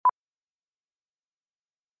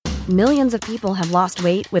Millions of people have lost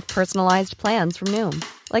weight with personalized plans from Noom.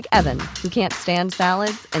 Like Evan, who can't stand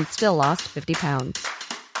salads and still lost 50 pounds.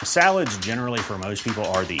 Salads generally for most people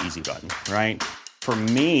are the easy button, right? For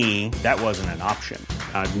me, that wasn't an option.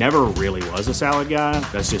 I never really was a salad guy.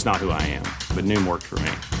 That's just not who I am. But Noom worked for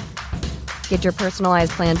me. Get your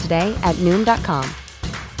personalized plan today at Noom.com.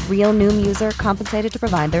 Real Noom user compensated to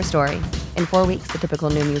provide their story. In 4 weeks, the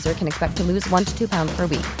typical Noom user can expect to lose 1 to 2 pounds per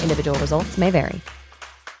week. Individual results may vary.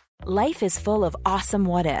 Life is full of awesome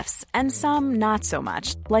what-ifs, and some not so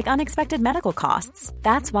much, like unexpected medical costs.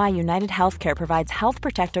 That's why United Healthcare provides Health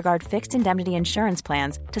Protector Guard fixed indemnity insurance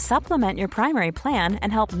plans to supplement your primary plan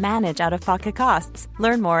and help manage out-of-pocket costs.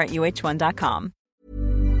 Learn more at uh1.com.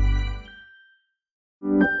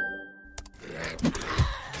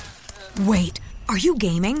 Wait, are you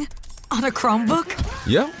gaming? On a Chromebook?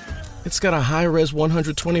 Yep. It's got a high-res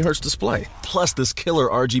 120Hz display, plus this killer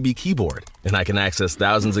RGB keyboard. And I can access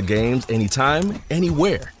thousands of games anytime,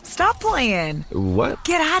 anywhere. Stop playing. What?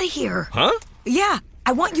 Get out of here. Huh? Yeah,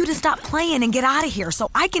 I want you to stop playing and get out of here so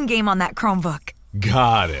I can game on that Chromebook.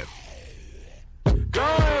 Got it.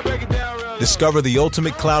 Discover the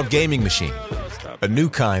ultimate cloud gaming machine. A new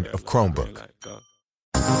kind of Chromebook.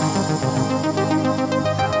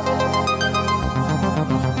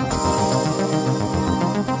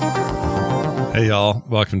 Hey y'all,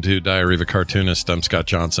 welcome to Diary of a Cartoonist. I'm Scott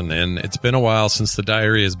Johnson, and it's been a while since the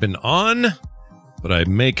diary has been on, but I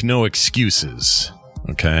make no excuses,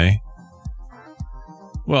 okay?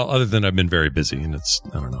 Well, other than I've been very busy, and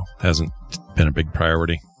hasn't been a big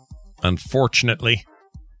priority. Unfortunately,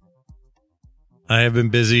 I have been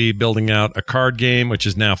busy building out a card game, which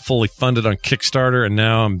is now fully funded on Kickstarter, and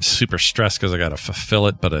now I'm super stressed because I got to fulfill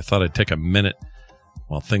it, but I thought I'd take a minute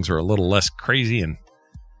while things were a little less crazy and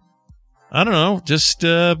I don't know, just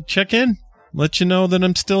check in, let you know that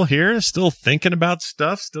I'm still here, still thinking about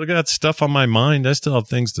stuff, still got stuff on my mind. I still have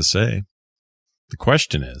things to say. The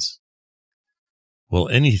question is, will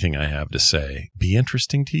anything I have to say be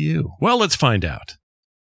interesting to you? Well, let's find out.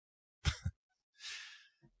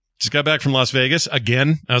 Just got back from Las Vegas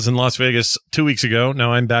again. I was in Las Vegas 2 weeks ago.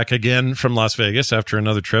 Now I'm back again from Las Vegas after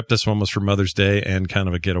another trip. This one was for Mother's Day and kind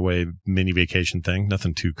of a getaway mini vacation thing.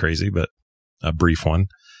 Nothing too crazy, but a brief one.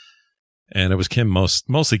 And it was Kim,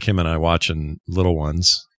 mostly Kim and I watching Little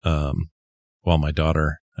Ones while my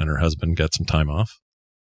daughter and her husband got some time off.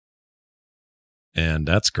 And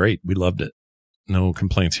that's great. We loved it. No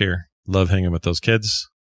complaints here. Love hanging with those kids.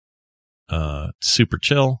 Super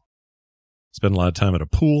chill. Spend a lot of time at a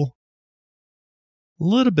pool. A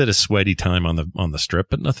little bit of sweaty time on the strip,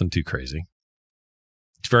 but nothing too crazy.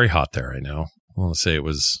 It's very hot there right now. I want to say it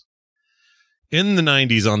was in the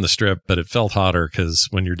 90s on the strip, but it felt hotter because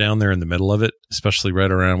when you're down there in the middle of it, especially right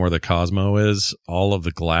around where the Cosmo is, all of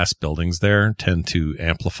the glass buildings there tend to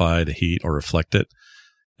amplify the heat or reflect it.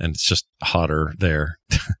 And it's just hotter there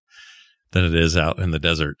than it is out in the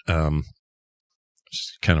desert.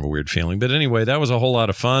 It's kind of a weird feeling. But anyway, that was a whole lot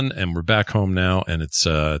of fun. And we're back home now. And it's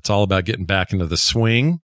all about getting back into the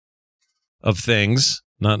swing of things.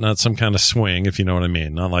 Not some kind of swing, if you know what I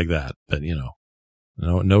mean. Not like that. But,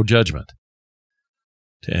 no judgment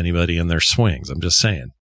to anybody in their swings. I'm just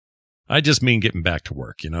saying. I just mean getting back to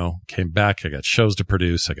work, Came back. I got shows to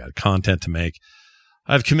produce. I got content to make.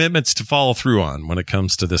 I have commitments to follow through on when it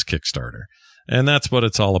comes to this Kickstarter. And that's what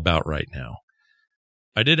it's all about right now.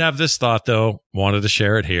 I did have this thought, though. Wanted to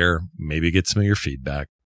share it here. Maybe get some of your feedback.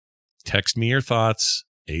 Text me your thoughts.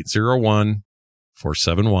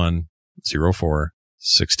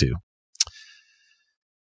 801-471-0462.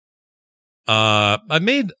 I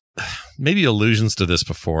made maybe allusions to this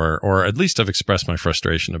before, or at least I've expressed my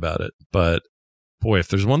frustration about it. But boy, if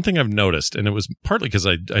there's one thing I've noticed, and it was partly because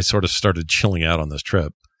I sort of started chilling out on this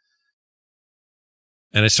trip,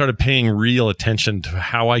 and I started paying real attention to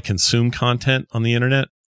how I consume content on the internet.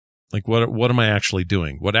 Like, what am I actually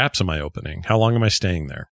doing? What apps am I opening? How long am I staying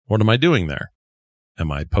there? What am I doing there?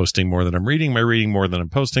 Am I posting more than I'm reading? Am I reading more than I'm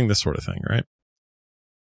posting? This sort of thing, right?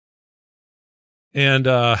 And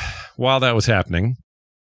while that was happening,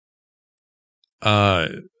 I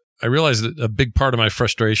realized that a big part of my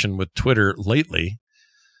frustration with Twitter lately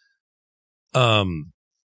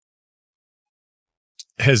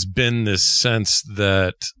has been this sense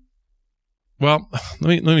that, well,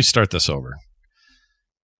 let me start this over.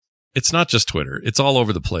 It's not just Twitter. It's all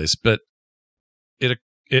over the place, but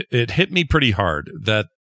it hit me pretty hard that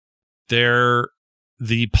the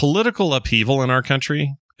political upheaval in our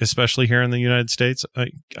country, especially here in the United States,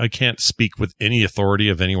 I can't speak with any authority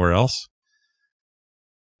of anywhere else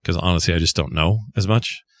because honestly, I just don't know as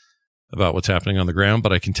much about what's happening on the ground.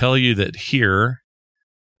 But I can tell you that here,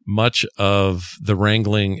 much of the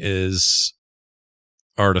wrangling is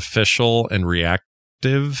artificial and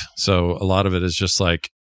reactive. So a lot of it is just like,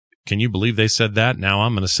 can you believe they said that? Now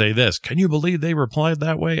I'm going to say this. Can you believe they replied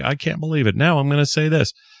that way? I can't believe it. Now I'm going to say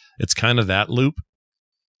this. It's kind of that loop.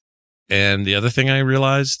 And the other thing I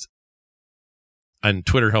realized, and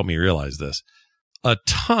Twitter helped me realize this, a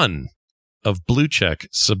ton of blue check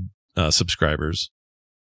subscribers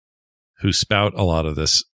who spout a lot of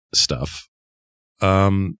this stuff.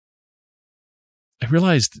 I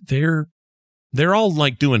realized they're all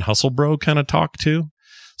like doing hustle bro kind of talk too.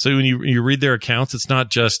 So when you read their accounts, it's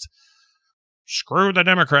not just screw the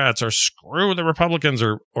Democrats or screw the Republicans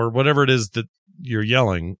or whatever it is that you're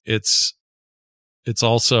yelling. It's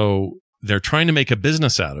also, they're trying to make a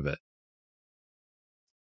business out of it.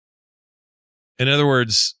 In other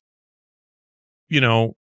words,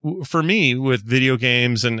 for me with video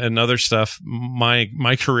games and other stuff,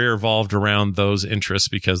 my career evolved around those interests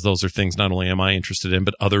because those are things not only am I interested in,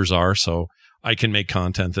 but others are. So I can make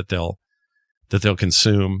content that they'll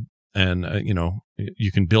consume, and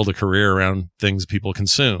you can build a career around things people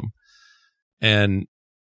consume. And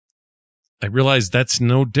I realized that's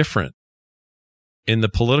no different in the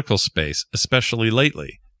political space, especially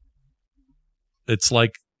lately. It's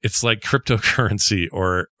like cryptocurrency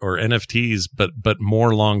or NFTs, but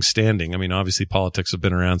more long standing. I mean, obviously politics have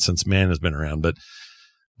been around since man has been around,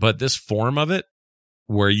 but this form of it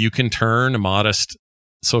where you can turn a modest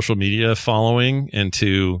social media following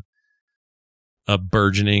into a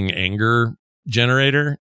burgeoning anger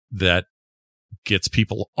generator that gets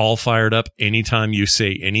people all fired up anytime you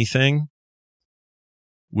say anything,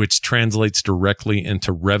 which translates directly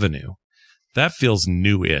into revenue. That feels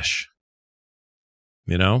new-ish.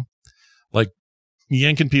 Like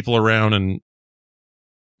yanking people around and,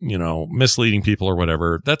 misleading people or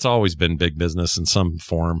whatever. That's always been big business in some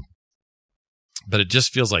form. But it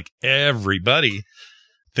just feels like everybody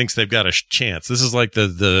thinks they've got a chance. This is like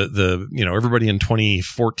the everybody in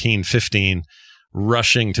 2014, 15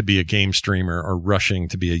 rushing to be a game streamer or rushing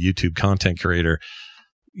to be a YouTube content creator.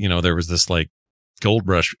 There was this like gold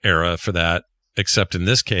rush era for that, except in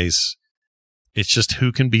this case, it's just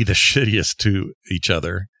who can be the shittiest to each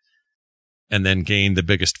other and then gain the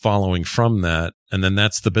biggest following from that. And then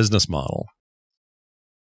that's the business model.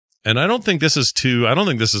 And I don't think this is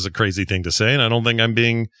a crazy thing to say. And I don't think I'm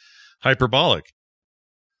being hyperbolic.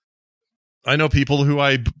 I know people who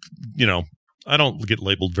I don't get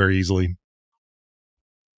labeled very easily.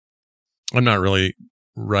 I'm not really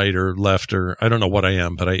right or left, or I don't know what I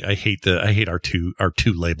am, but I hate our two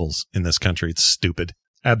labels in this country. It's stupid.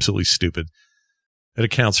 Absolutely stupid. It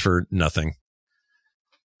accounts for nothing.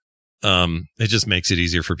 It just makes it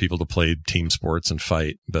easier for people to play team sports and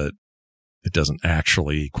fight, but it doesn't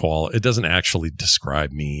actually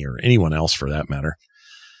describe me or anyone else for that matter.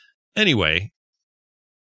 Anyway,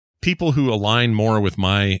 people who align more with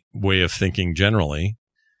my way of thinking generally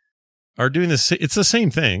are doing this. It's the same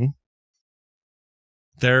thing.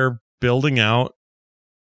 They're building out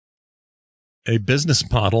a business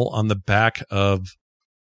model on the back of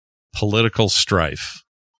political strife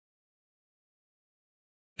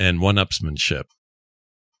and one-upsmanship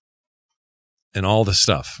and all the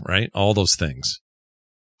stuff, right? All those things.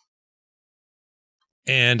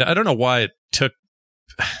 And I don't know why it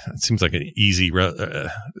seems like an easy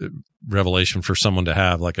revelation for someone to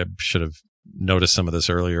have. Like I should have noticed some of this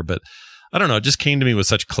earlier, but I don't know. It just came to me with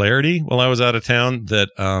such clarity while I was out of town that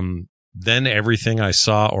then everything I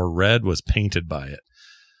saw or read was painted by it.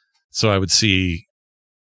 So I would see,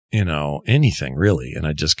 anything really. And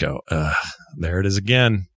I just go, there it is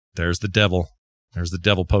again. There's the devil. There's the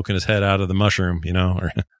devil poking his head out of the mushroom,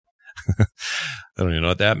 or I don't even know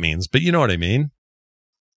what that means, but you know what I mean?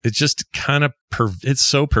 It's just kind of, it's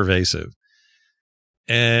so pervasive.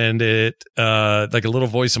 And it, like a little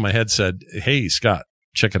voice in my head said, hey, Scott,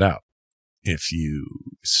 check it out. If you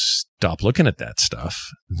stop looking at that stuff,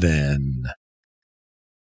 then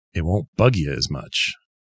it won't bug you as much.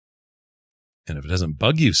 And if it doesn't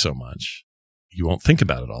bug you so much, you won't think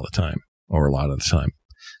about it all the time or a lot of the time.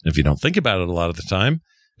 And if you don't think about it a lot of the time,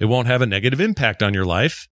 it won't have a negative impact on your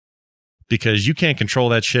life because you can't control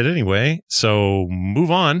that shit anyway. So move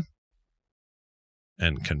on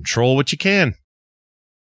and control what you can.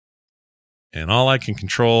 And all I can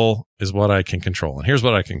control is what I can control. And here's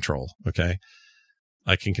what I control. Okay.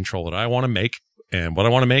 I can control what I want to make. And what I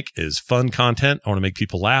want to make is fun content. I want to make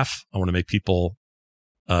people laugh. I want to make people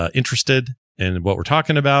interested in what we're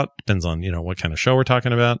talking about. Depends on, what kind of show we're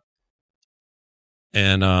talking about.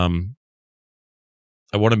 And I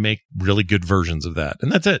want to make really good versions of that.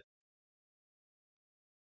 And that's it.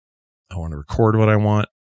 I want to record what I want.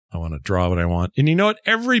 I want to draw what I want. And you know what?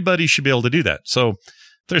 Everybody should be able to do that. So if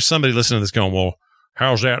there's somebody listening to this going, well,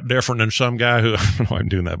 how's that different than some guy who, I don't know why I'm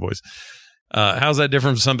doing that voice. How's that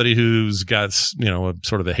different from somebody who's got, you know, a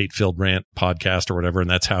sort of a hate-filled rant podcast or whatever, and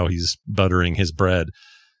that's how he's buttering his bread?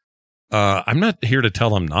 I'm not here to tell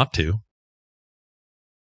them not to.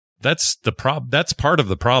 That's That's part of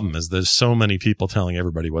the problem, is there's so many people telling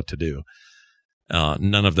everybody what to do.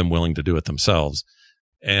 None of them willing to do it themselves.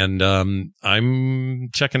 And I'm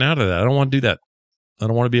checking out of that. I don't want to do that. I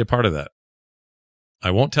don't want to be a part of that.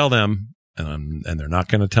 I won't tell them, and they're not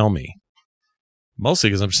going to tell me. Mostly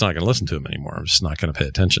because I'm just not going to listen to them anymore. I'm just not going to pay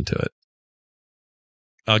attention to it.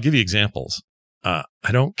 I'll give you examples. I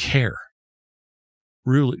don't care.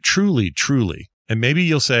 Really, truly. And maybe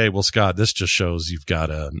you'll say, well, Scott, this just shows you've got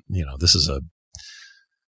this is a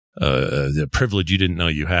privilege you didn't know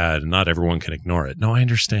you had, and not everyone can ignore it. No, I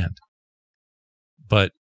understand.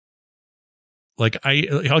 But like,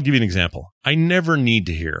 I'll give you an example. I never need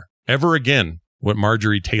to hear ever again what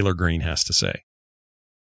Marjorie Taylor Greene has to say.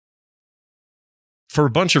 For a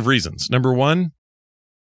bunch of reasons. Number one,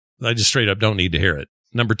 I just straight up don't need to hear it.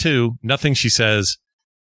 Number two, nothing she says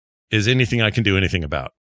is anything I can do anything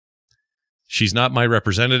about. She's not my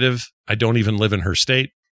representative. I don't even live in her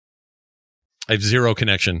state. I have zero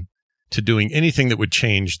connection to doing anything that would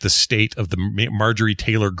change the state of the Marjorie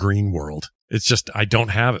Taylor Greene world. It's just,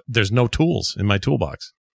 there's no tools in my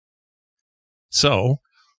toolbox. So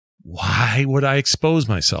why would I expose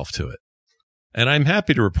myself to it? And I'm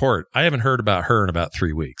happy to report I haven't heard about her in about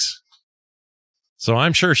 3 weeks. So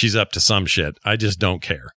I'm sure she's up to some shit. I just don't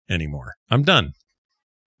care anymore. I'm done.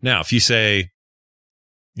 Now, if you say,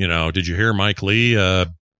 did you hear Mike Lee,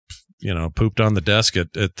 pooped on the desk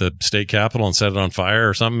at the state capitol and set it on fire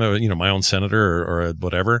or something, my own senator or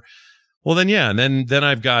whatever. Well, then, yeah. And then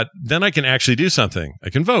I can actually do something. I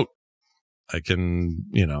can vote. I can,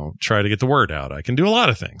 try to get the word out. I can do a lot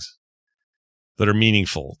of things that are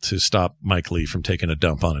meaningful to stop Mike Lee from taking a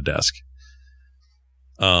dump on a desk.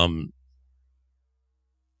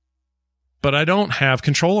 But I don't have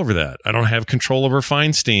control over that. I don't have control over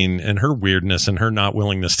Feinstein and her weirdness and her not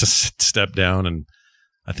willingness to step down. And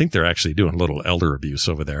I think they're actually doing a little elder abuse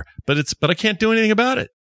over there. But I can't do anything about it.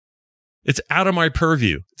 It's out of my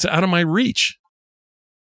purview. It's out of my reach.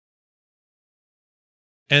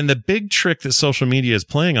 And the big trick that social media is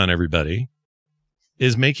playing on everybody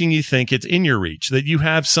is making you think it's in your reach, that you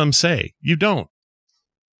have some say. You don't.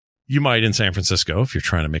 You might in San Francisco if you're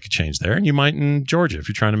trying to make a change there, and you might in Georgia if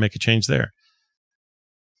you're trying to make a change there.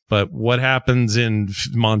 But what happens in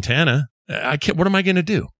Montana, what am I going to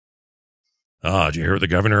do? Oh, did you hear what the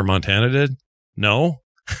governor of Montana did? No.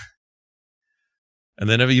 And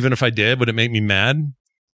then even if I did, would it make me mad?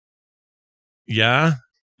 Yeah.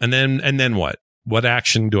 And then what? What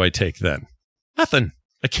action do I take then? Nothing.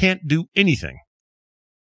 I can't do anything.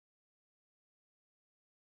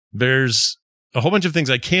 There's a whole bunch of things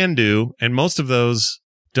I can do, and most of those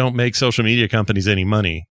don't make social media companies any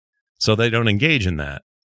money, so they don't engage in that.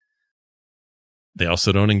 They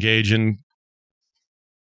also don't engage in,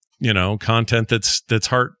 content that's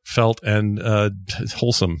heartfelt and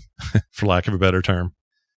wholesome, for lack of a better term.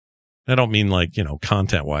 I don't mean like,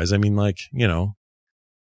 content-wise. I mean like,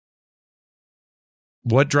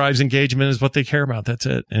 what drives engagement is what they care about. That's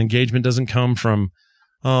it. And engagement doesn't come from,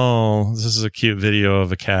 oh, this is a cute video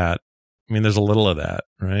of a cat. I mean, there's a little of that,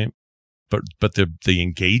 right? But the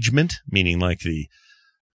engagement, meaning like the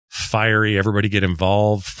fiery, everybody get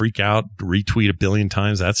involved, freak out, retweet a billion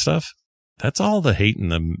times, that stuff, that's all the hate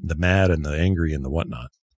and the mad and the angry and the whatnot.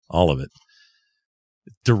 All of it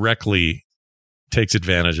directly takes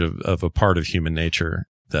advantage of a part of human nature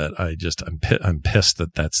that I'm pissed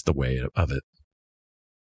that that's the way of it.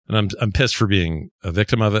 And I'm pissed for being a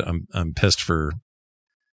victim of it. I'm pissed for,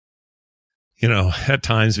 at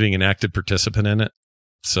times being an active participant in it.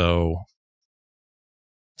 So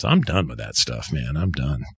I'm done with that stuff, man. I'm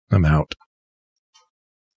done. I'm out.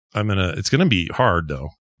 It's going to be hard though,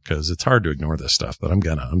 because it's hard to ignore this stuff, but I'm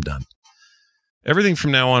done. Everything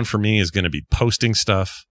from now on for me is going to be posting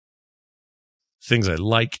stuff, things I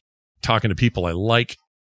like, talking to people I like.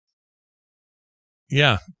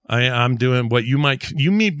 Yeah, I'm doing what you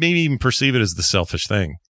may even perceive it as the selfish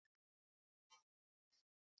thing.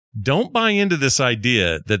 Don't buy into this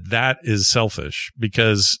idea that is selfish,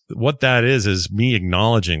 because what that is me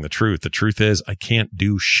acknowledging the truth. The truth is I can't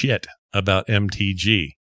do shit about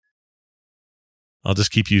MTG. I'll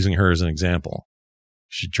just keep using her as an example.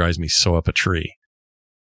 She drives me so up a tree.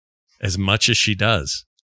 As much as she does,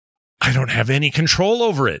 I don't have any control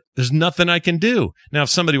over it. There's nothing I can do. Now, if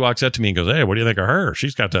somebody walks up to me and goes, "Hey, what do you think of her?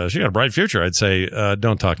 She got a bright future," I'd say,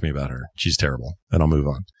 "Don't talk to me about her. She's terrible," and I'll move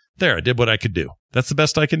on. There, I did what I could do. That's the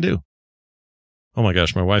best I can do. Oh my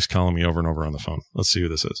gosh, my wife's calling me over and over on the phone. Let's see who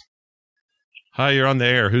this is. Hi, you're on the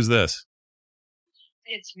air. Who's this?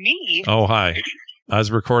 It's me. Oh, hi. I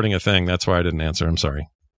was recording a thing. That's why I didn't answer. I'm sorry.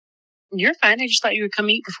 You're fine. I just thought you would come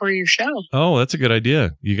eat before your show. Oh, that's a good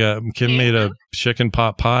idea. Kim made a chicken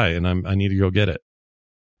pot pie, and I need to go get it.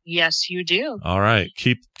 Yes, you do. All right.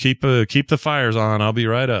 Keep the fires on. I'll be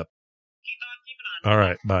right up. Keep on. All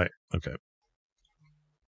right. Bye. Okay.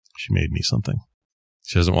 She made me something.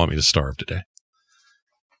 She doesn't want me to starve today.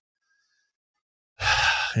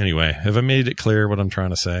 Anyway, have I made it clear what I'm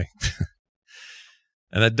trying to say?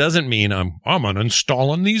 And that doesn't mean I'm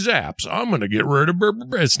uninstalling these apps. I'm going to get rid of it.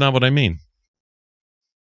 It's not what I mean.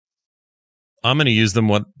 I'm going to use them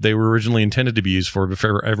what they were originally intended to be used for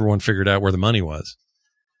before everyone figured out where the money was.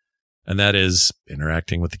 And that is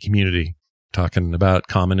interacting with the community, talking about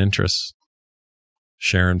common interests,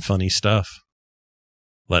 sharing funny stuff,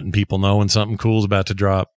 letting people know when something cool is about to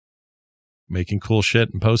drop, making cool shit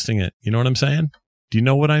and posting it. You know what I'm saying? Do you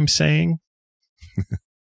know what I'm saying?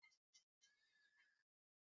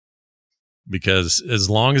 Because as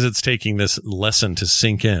long as it's taking this lesson to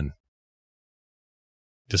sink in,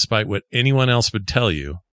 despite what anyone else would tell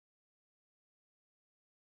you,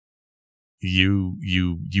 you're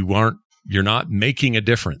not making a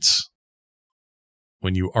difference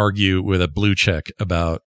when you argue with a blue check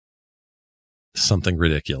about something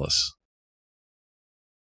ridiculous.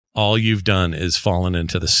 All you've done is fallen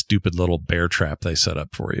into the stupid little bear trap they set up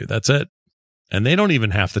for you. That's it. And they don't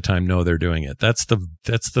even half the time know they're doing it. That's the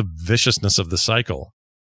viciousness of the cycle.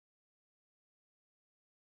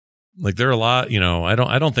 Like there are a lot,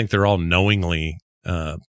 I don't think they're all knowingly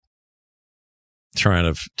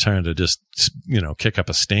trying to just, kick up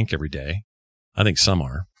a stink every day. I think some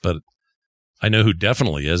are, but I know who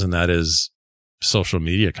definitely is, and that is social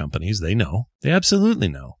media companies. They know. They absolutely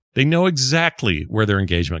know. They know exactly where their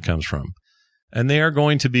engagement comes from. And they are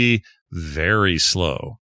going to be very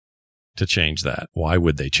slow to change that. Why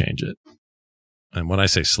would they change it? And when I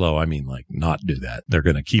say slow, I mean like not do that. They're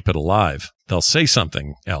going to keep it alive. They'll say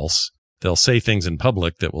something else. They'll say things in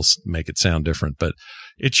public that will make it sound different, but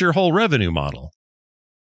it's your whole revenue model.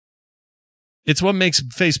 It's what makes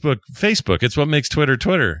Facebook, Facebook. It's what makes Twitter,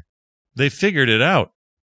 Twitter. They figured it out.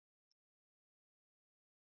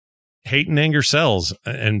 Hate and anger sells,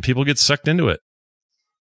 and people get sucked into it.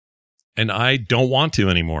 And I don't want to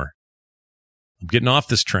anymore. I'm getting off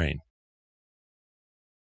this train.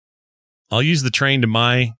 I'll use the train to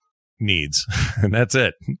my needs, and that's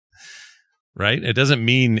it. Right? It doesn't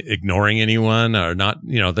mean ignoring anyone or not,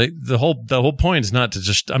 the whole point is not to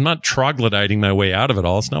just, I'm not troglodyting my way out of it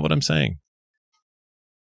all. It's not what I'm saying.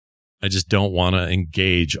 I just don't want to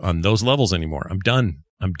engage on those levels anymore. I'm done.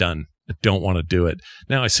 I don't want to do it.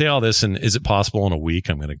 Now I say all this, and is it possible in a week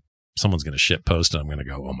someone's going to shit post and I'm going to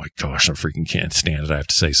go, oh my gosh, I freaking can't stand it. I have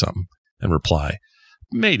to say something and reply.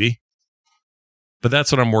 Maybe. But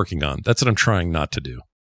that's what I'm working on. That's what I'm trying not to do.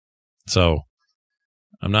 So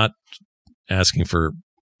I'm not asking for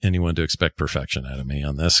anyone to expect perfection out of me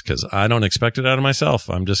on this, because I don't expect it out of myself.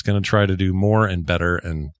 I'm just going to try to do more and better,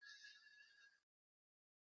 and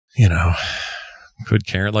could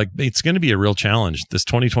care. Like, it's going to be a real challenge. This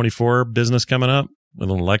 2024 business coming up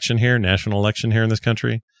with an election here, national election here in this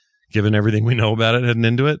country, given everything we know about it heading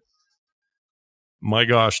into it. My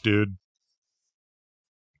gosh, dude.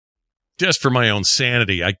 Just for my own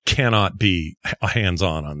sanity, I cannot be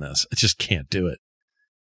hands-on on this. I just can't do it.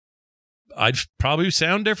 I'd probably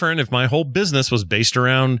sound different if my whole business was based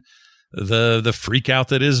around the freak out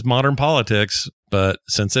that is modern politics. But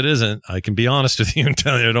since it isn't, I can be honest with you and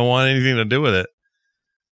tell you I don't want anything to do with it.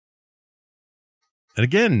 And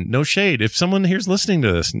again, no shade. If someone here's listening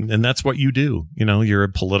to this and that's what you do, you're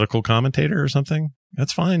a political commentator or something,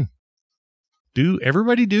 that's fine.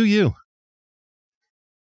 Everybody do you.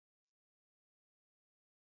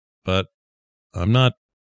 But I'm not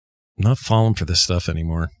falling for this stuff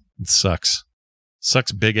anymore. It sucks.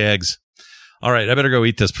 Sucks big eggs. All right, I better go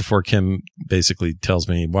eat this before Kim basically tells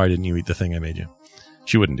me, why didn't you eat the thing I made you?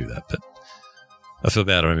 She wouldn't do that, but I feel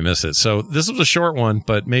bad when I miss it. So this was a short one,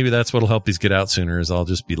 but maybe that's what'll help these get out sooner, is I'll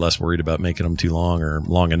just be less worried about making them too long or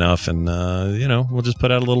long enough. And, we'll just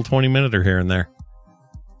put out a little 20-minute here and there.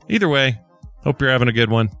 Either way, hope you're having a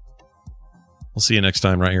good one. We'll see you next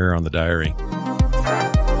time right here on The Diary.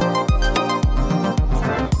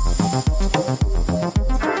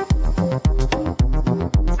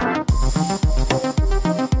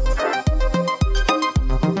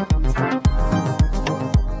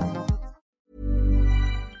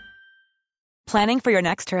 Planning for your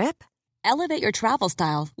next trip? Elevate your travel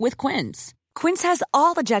style with Quince. Quince has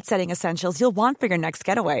all the jet-setting essentials you'll want for your next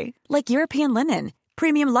getaway, like European linen,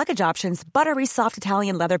 premium luggage options, buttery soft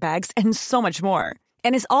Italian leather bags, and so much more.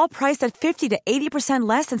 And is all priced at 50 to 80%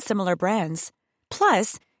 less than similar brands.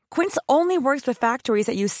 Plus, Quince only works with factories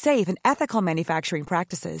that use safe and ethical manufacturing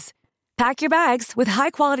practices. Pack your bags with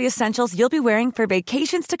high-quality essentials you'll be wearing for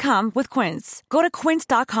vacations to come with Quince. Go to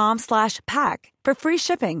quince.com/pack for free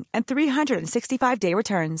shipping and 365-day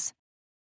returns.